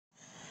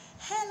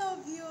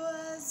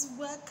viewers,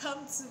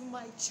 welcome to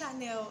my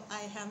channel.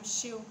 I am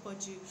Sheon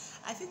Poju.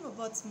 I think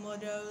about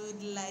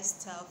motherhood,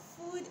 lifestyle,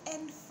 food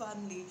and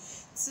family.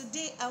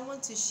 Today I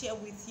want to share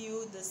with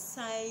you the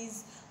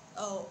signs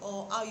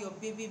or how your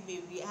baby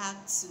may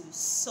react to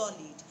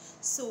solid.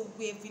 So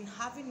we've been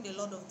having a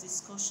lot of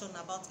discussion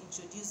about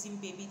introducing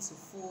baby to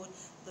food,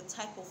 the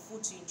type of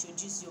food to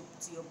introduce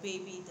to your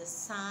baby, the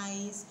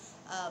signs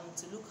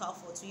to look out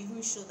for, to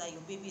even show that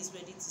your baby is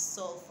ready to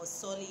solve for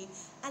solid,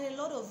 and a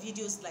lot of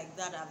videos like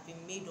that have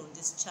been made on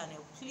this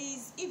channel.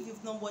 Please, if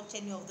you've not watched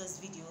any of this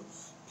video,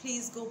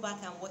 please go back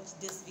and watch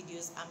these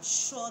videos. I'm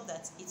sure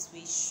that it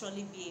will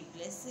surely be a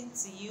blessing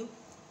to you.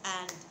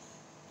 And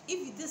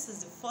if this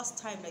is the first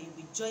time that you'll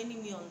be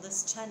joining me on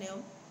this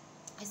channel,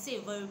 I say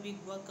a very big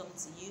welcome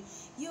to you.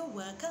 You're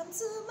welcome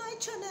to my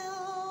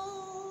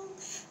channel.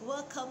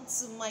 Welcome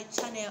to my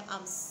channel.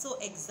 I'm so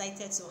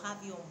excited to have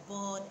you on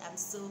board. I'm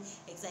so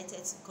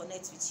excited to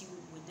connect with you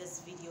with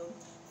this video.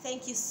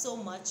 Thank you so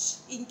much.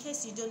 In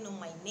case you don't know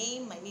my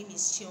name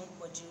is Sheon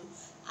Poju.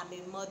 I'm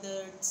a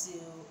mother to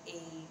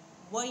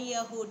a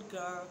 1-year-old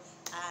girl,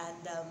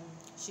 and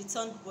she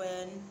turned 1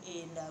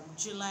 in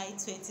July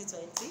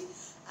 2020,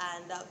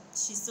 and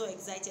she's so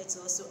excited to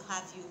also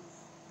have you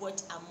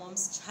watch our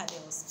mom's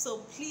channels. So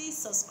please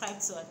subscribe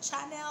to our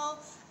channel.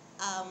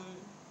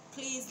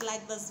 Please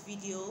like this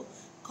video,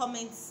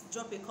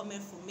 drop a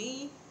comment for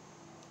me,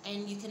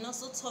 and you can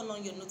also turn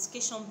on your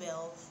notification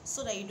bell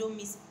so that you don't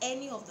miss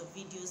any of the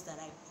videos that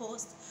I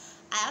post.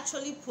 I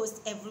actually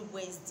post every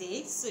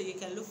Wednesday, so you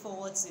can look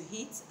forward to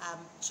it. I'm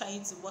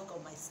trying to work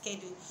on my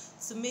schedule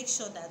to make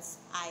sure that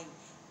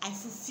I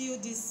fulfill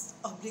this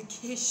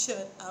obligation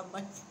and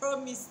my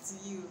promise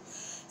to you.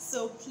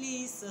 So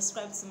please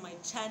subscribe to my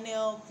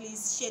channel.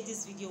 Please share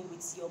this video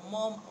with your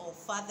mom or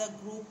father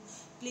group.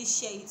 Please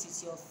share it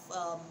with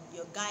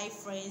your guy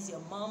friends,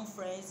 your mom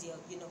friends,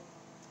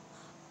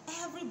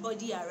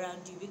 everybody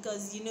around you,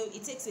 because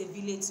it takes a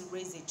village to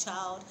raise a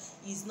child.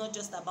 It's not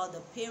just about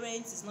the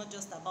parents, it's not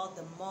just about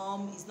the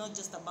mom, it's not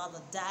just about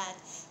the dad.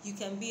 You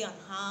can be an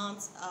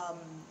aunt,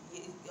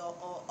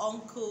 or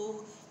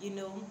uncle,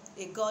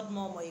 a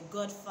godmom or a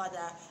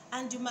godfather,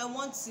 and you might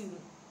want to,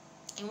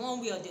 in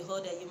one way or the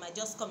other, you might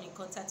just come in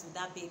contact with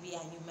that baby,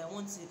 and you might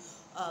want to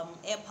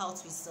help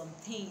out with some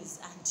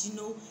things.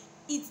 And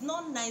it's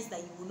not nice that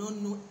you will not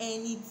know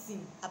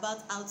anything about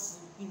how to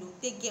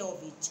take care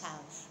of a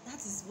child. That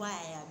is why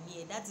I am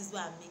here. That is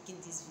why I'm making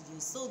this video,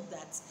 so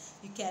that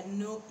you can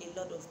know a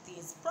lot of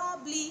things.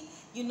 Probably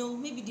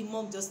maybe the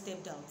mom just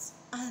stepped out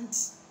and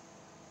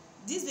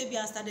this baby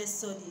has started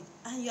solid,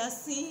 and you are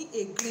seeing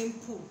a green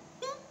pool.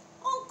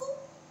 Uncle,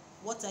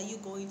 what are you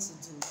going to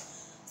do?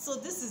 So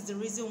this is the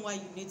reason why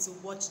you need to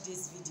watch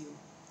this video.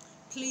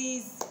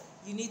 Please,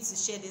 you need to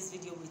share this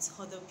video with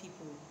other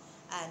people,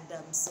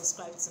 and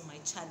subscribe to my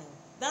channel.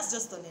 That's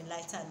just on a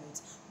lighter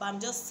note, but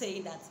I'm just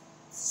saying that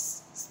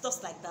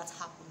stuff like that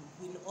happen.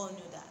 We all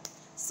know that.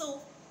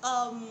 So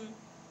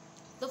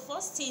the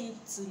first thing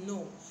to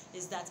know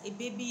is that a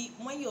baby,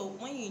 when you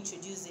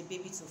introduce a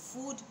baby to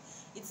food,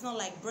 it's not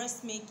like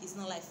breast milk, it's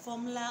not like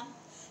formula.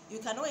 You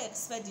cannot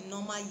expect the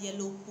normal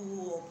yellow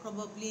poo or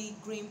probably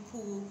green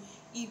poo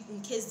if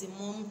in case the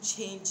mom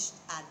changed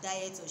her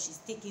diet or she's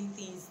taking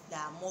things that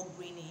are more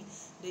greeny.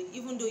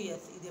 Even though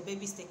the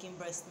baby's taking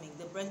breast milk,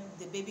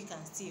 the baby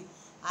can still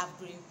have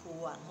green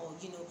poo and all.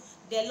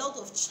 There are a lot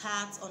of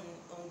charts on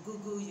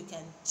Google. You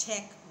can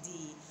check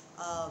the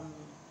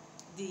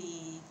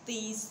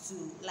things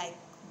to, like,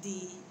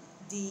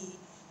 the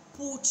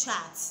poo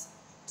charts,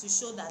 to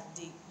show that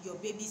your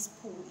baby's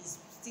poo is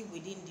still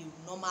within the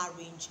normal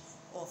range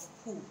of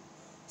poo.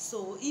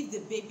 So if the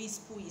baby's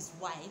poo is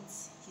white,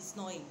 it's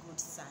not a good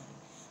sign.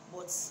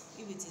 But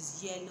if it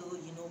is yellow,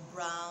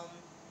 brown,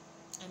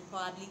 and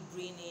probably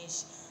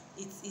greenish,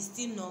 it's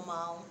still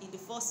normal. In the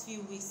first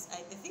few weeks, I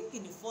think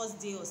in the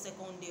first day or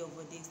second day of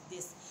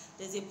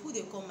there's a poo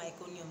they call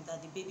meconium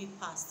that the baby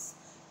passed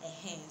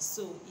a hand.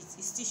 So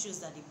it still shows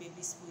that the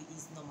baby's poo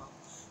is normal.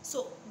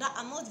 So that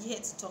I'm not here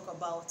to talk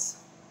about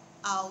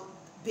how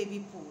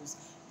baby poos,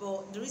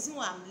 but the reason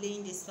why I'm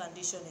laying this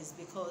foundation is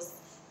because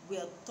we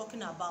are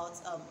talking about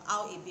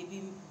how a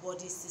baby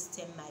body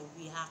system might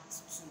react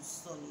to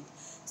solid.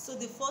 So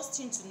the first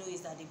thing to know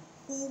is that the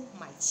poo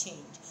might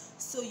change.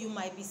 So you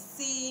might be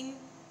seeing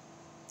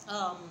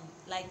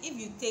like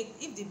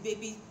if the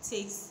baby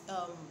takes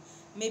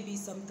maybe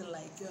something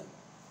like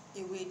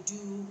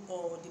ewedu,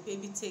 or the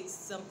baby takes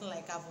something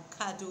like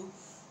avocado,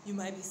 you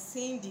might be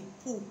seeing the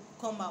poo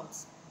come out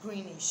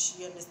greenish.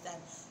 You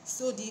understand?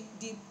 So the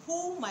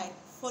poo might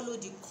follow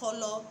the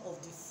color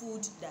of the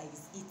food that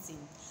is eating.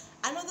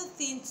 Another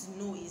thing to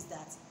know is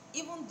that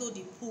even though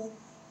the poo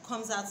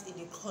comes out in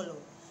the color,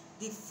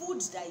 the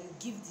food that you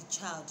give the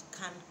child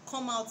can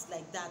come out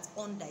like that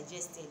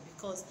undigested,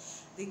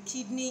 because the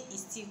kidney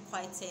is still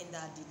quite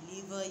tender, the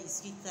liver is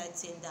still quite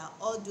tender.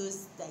 All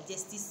those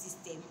digestive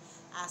systems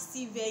are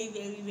still very,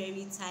 very,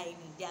 very tiny.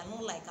 They are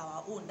not like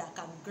our own that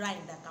can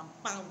grind, that can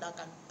pound,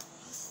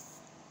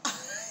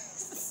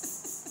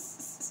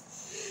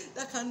 that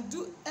that can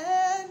do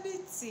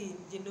anything.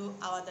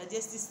 Our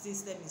digestive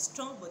system is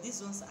strong, but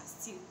these ones are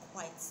still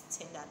quite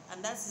tender,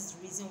 and that is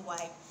the reason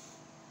why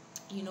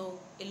a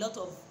lot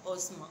of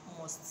us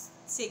must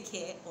take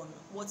care on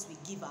what we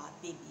give our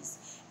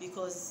babies,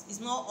 because it's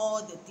not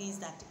all the things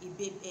that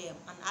an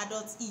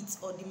adult eats,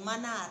 or the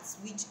manner at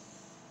which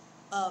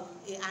an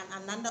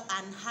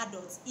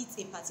adult eats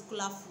a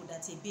particular food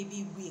that a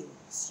baby will.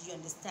 You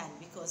understand?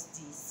 Because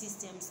the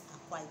systems are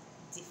quite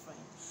different.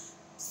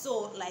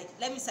 So, like,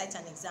 let me cite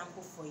an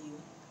example for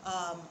you.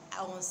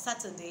 On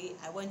Saturday,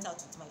 I went out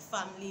with my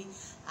family,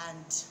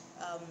 and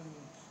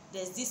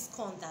there's this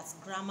corn that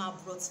grandma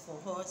brought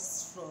for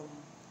us from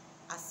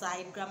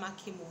aside. Grandma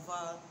came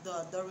over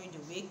during the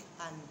week,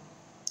 and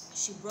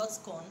she brought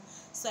corn,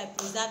 so I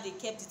preserved it,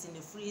 kept it in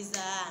the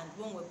freezer, and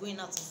when we're going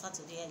out on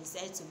Saturday, I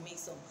decided to make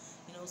some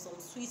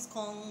sweet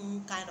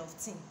corn kind of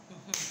thing.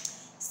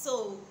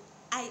 So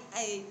I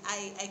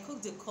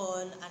cooked the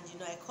corn,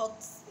 and I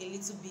cooked a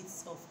little bit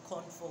of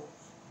corn for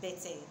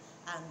Betty,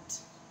 and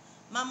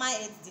Mama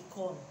ate the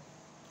corn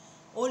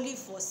only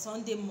for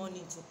Sunday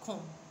morning to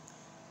come,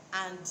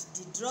 and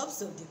the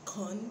drops of the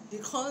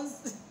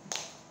corns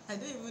I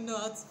don't even know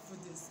how to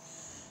put this.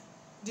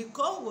 The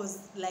corn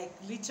was like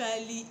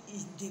literally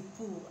in the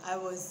pool.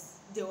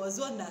 There was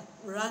one that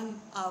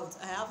ran out.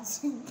 I have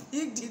to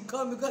pick the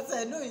corn because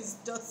I know it's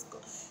just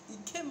corn.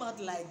 It came out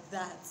like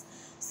that.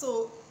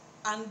 So,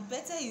 and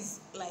Betty is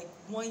like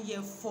 1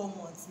 year 4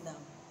 months now.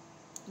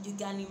 You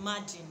can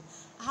imagine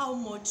how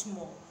much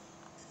more,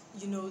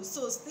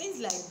 so things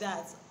like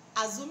that.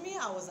 Assuming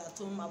I was at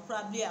home, I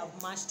probably have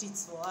mashed it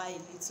for her a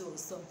little or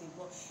something.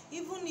 But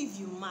even if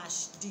you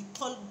mash, the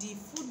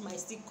food might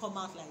still come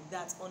out like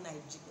that,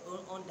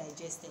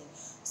 undigested.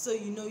 So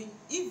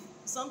if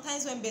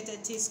sometimes when Betty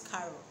tastes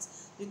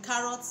carrots, a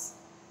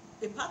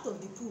part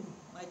of the poo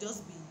might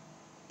just be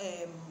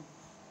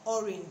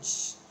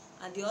orange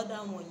and the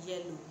other one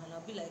yellow, and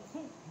I'll be like,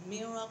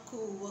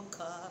 miracle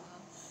worker.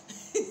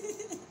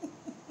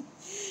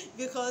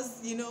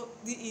 Because the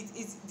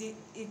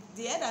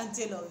head and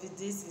tail of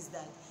this is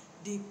that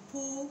the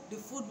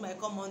food might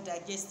come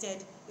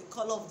undigested. The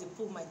color of the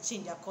poo might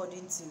change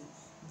according to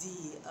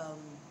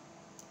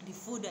the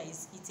food that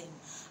is eaten.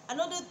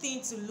 Another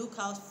thing to look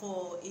out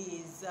for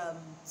is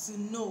to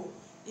know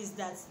is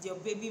that your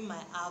baby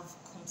might have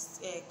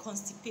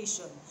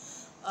constipation.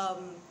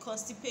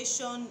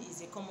 Constipation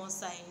is a common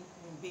sign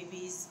in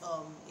babies,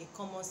 a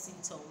common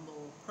symptom,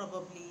 or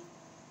probably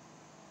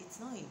it's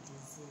not a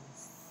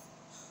disease.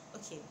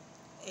 Okay,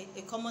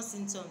 a common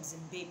symptoms in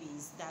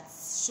babies that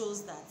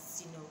shows that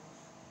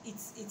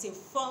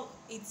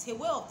it's a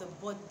way of the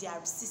body,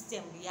 their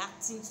system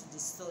reacting to the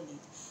solid.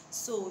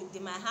 So they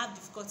might have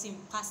difficulty in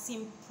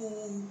passing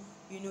poo.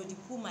 The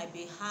poo might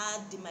be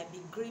hard. They might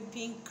be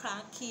gripping,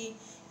 cranky.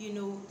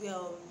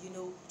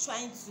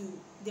 Trying to.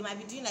 They might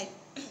be doing like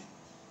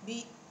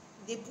they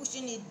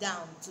pushing it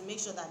down to make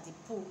sure that the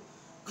poo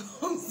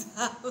comes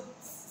out.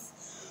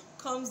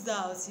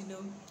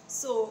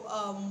 So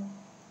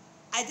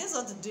I just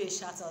want to do a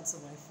shout out to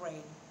my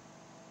friend,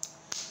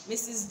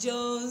 Mrs.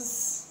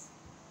 Jones.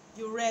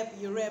 You rep.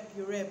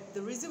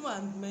 The reason why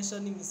I'm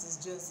mentioning Mrs.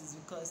 Jones is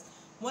because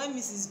when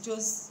Mrs.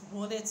 Jones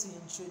wanted to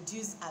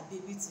introduce her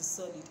baby to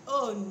solid,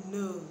 oh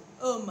no,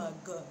 oh my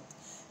God,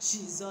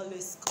 she's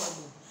always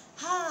calling,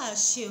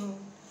 Sheil,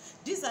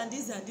 this and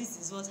this and this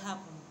is what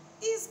happened.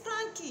 He's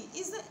cranky,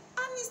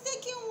 and he's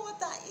taking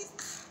water.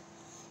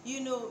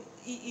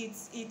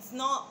 It's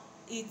not.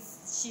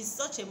 She's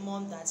such a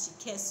mom that she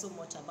cares so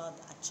much about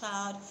her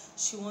child.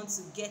 She wants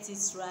to get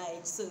it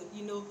right. So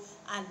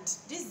and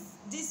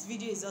this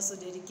video is also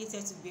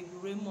dedicated to baby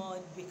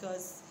Raymond,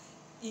 because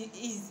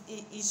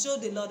it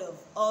showed a lot of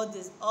all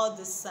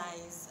the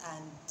signs,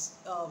 and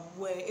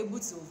we're able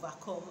to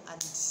overcome,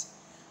 and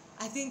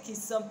I think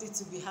it's something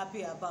to be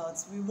happy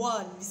about. We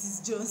won,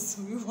 Mrs. Jones.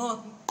 We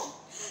won.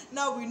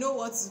 Now we know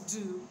what to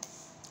do.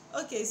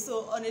 Okay,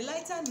 so on a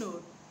lighter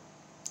note,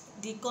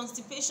 the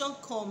constipation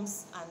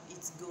comes and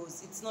it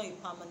goes. It's not a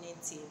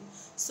permanent thing.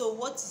 So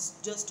what is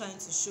just trying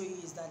to show you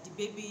is that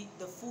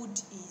the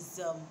food is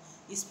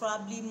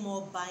probably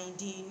more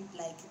binding,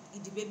 like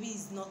the baby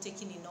is not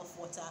taking enough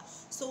water.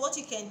 So what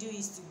you can do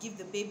is to give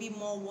the baby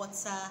more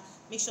water,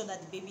 make sure that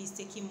the baby is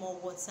taking more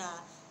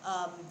water,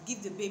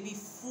 give the baby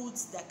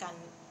fruits that can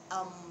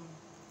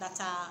that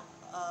are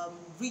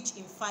rich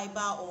in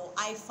fiber, or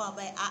high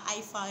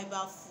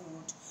fiber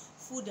food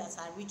that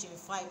are rich in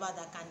fiber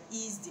that can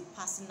ease the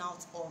passing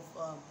out of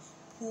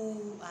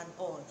poo and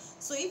all.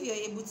 So if you're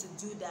able to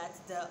do that,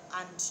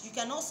 and you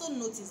can also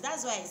notice,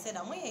 that's why I said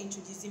that when you're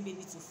introducing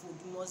baby to food,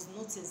 you must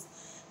notice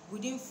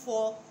within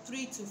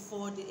 3 to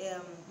 4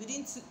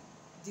 within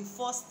the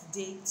first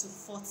day to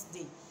 4th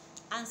day,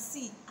 and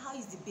see how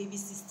is the baby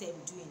system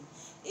doing.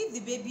 If the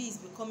baby is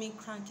becoming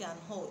cranky and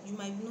hot, you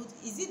might note,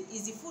 is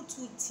the food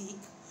too thick,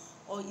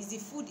 or is the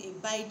food a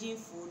binding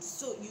food?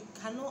 So you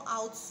can know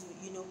how to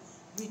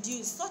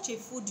reduce such a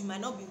food. You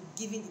might not be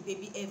giving the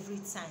baby every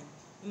time.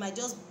 It might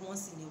just be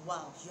once in a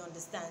while. You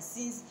understand?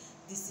 Since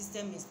the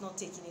system is not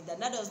taking it,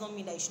 that does not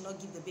mean that you should not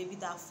give the baby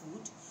that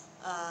food.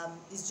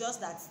 It's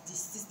just that the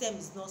system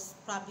is not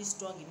probably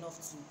strong enough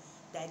to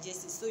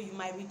digest it, so you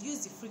might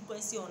reduce the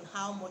frequency on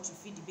how much you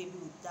feed the baby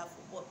with that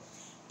food. But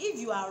if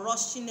you are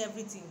rushing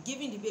everything,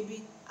 giving the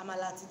baby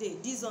amala today,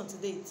 this one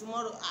today,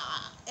 tomorrow,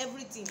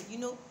 everything,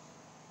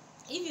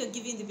 if you're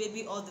giving the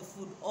baby all the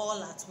food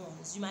all at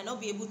once, you might not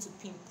be able to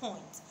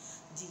pinpoint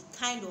the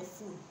kind of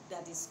food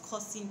that is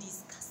causing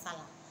this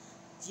kasala.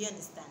 Do you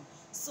understand?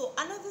 So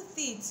another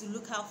thing to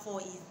look out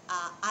for is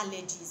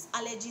allergies.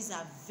 Allergies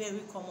are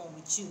very common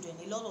with children.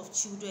 A lot of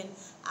children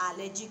are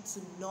allergic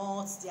to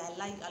nuts. They are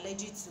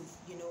allergic to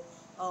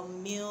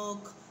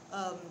milk.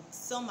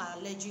 Some are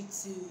allergic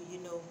to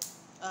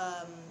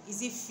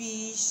is it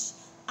fish,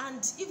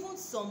 and even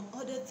some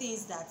other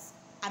things that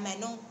I might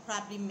not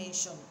probably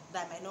mention,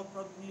 that I might not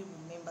probably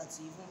remember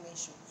to even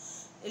mention.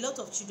 A lot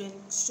of children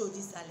show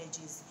these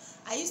allergies.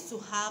 I used to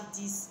have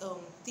this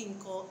thing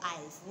called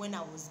hive when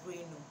I was growing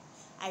up.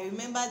 I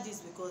remember this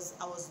because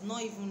I was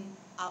not even,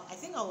 I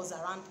think I was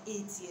around 8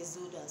 years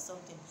old or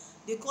something.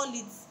 They call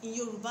it, in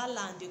Yoruba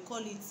land, they call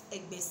it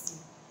egbesi.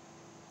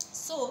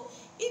 So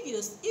if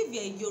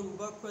you're a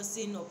Yoruba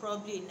person or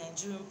probably a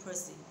Nigerian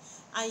person,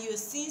 and you're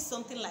seeing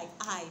something like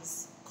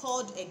hives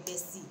called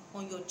egbesi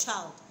on your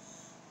child,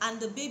 and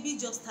the baby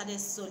just started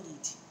solid,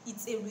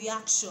 it's a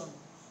reaction.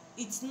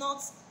 It's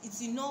not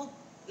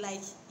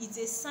like it's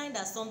a sign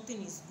that something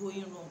is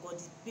going wrong, or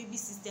the baby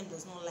system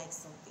does not like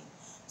something.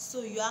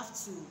 So you have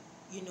to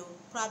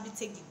probably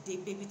take the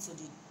baby to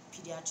the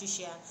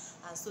pediatrician,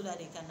 and so that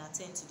they can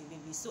attend to the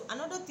baby. So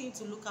another thing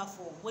to look out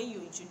for when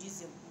you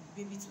introduce a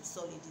baby to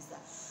solid is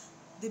that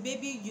the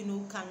baby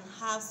can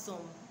have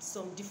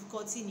some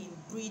difficulty in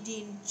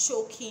breathing,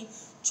 choking.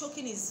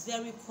 Choking is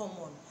very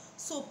common.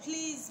 So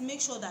please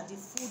make sure that the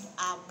food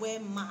are well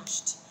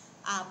mashed,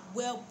 are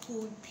well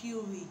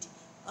pureed.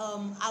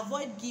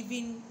 Avoid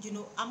giving,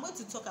 I'm going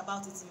to talk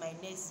about it in my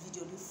next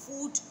video, the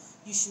food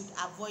you should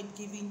avoid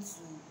giving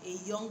to a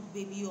young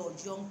baby or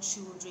young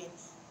children,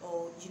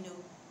 or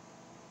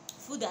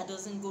food that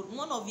doesn't go.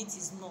 One of it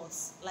is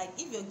nuts. Like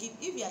if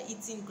you are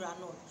eating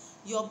groundnut,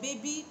 your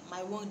baby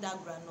might want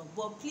that groundnut,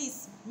 but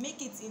please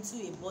make it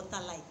into a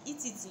butter, like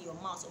eat it in your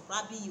mouth, or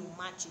probably you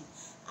match it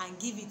and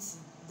give it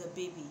to the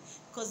baby,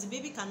 because the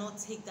baby cannot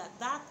take that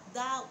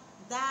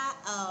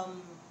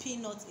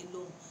peanut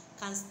alone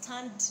can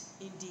stand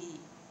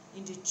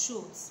in the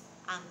throat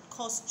and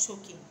cause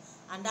choking,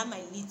 and that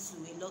might lead to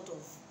a lot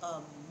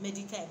of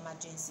medical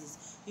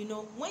emergencies.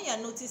 When you are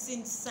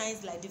noticing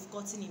signs like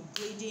difficulty in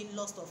breathing,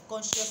 loss of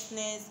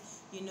consciousness,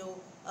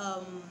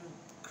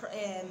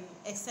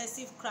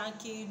 excessive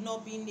cranky,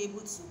 not being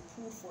able to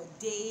poo for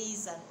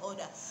days and all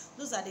that,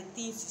 those are the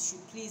things you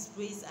should please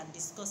raise and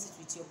discuss it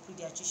with your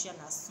pediatrician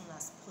as soon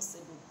as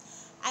possible.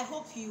 I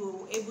hope you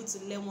were able to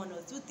learn one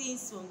or two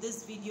things from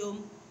this video.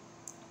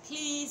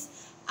 Please,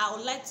 I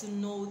would like to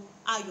know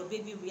how your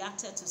baby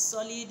reacted to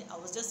solid. I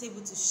was just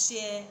able to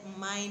share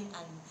mine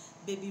and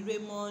baby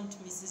Raymond,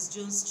 Mrs.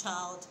 Jones'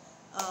 child,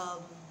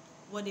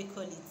 what they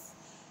call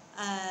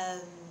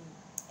it,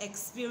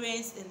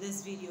 experience in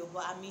this video,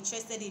 but I'm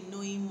interested in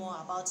knowing more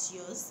about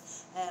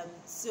yours.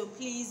 So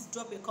please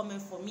drop a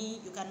comment for me.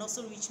 You can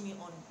also reach me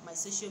on my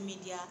social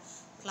media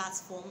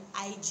platform,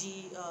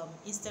 IG,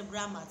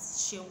 Instagram at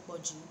Seun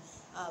Poju,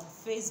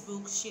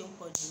 Facebook Seun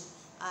Poju,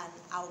 and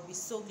I'll be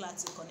so glad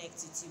to connect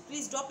with you.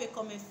 Please drop a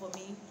comment for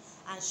me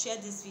and share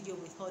this video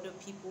with other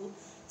people.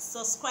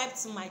 Subscribe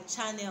to my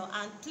channel,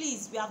 and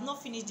please, we have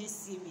not finished this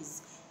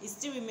series. It's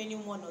still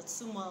remaining 1 or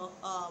 2 more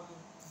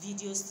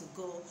videos to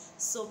go,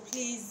 so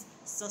please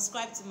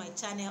subscribe to my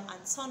channel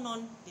and turn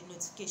on the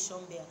notification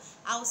bell.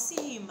 I'll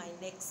see you in my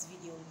next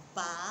video.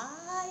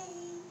 Bye.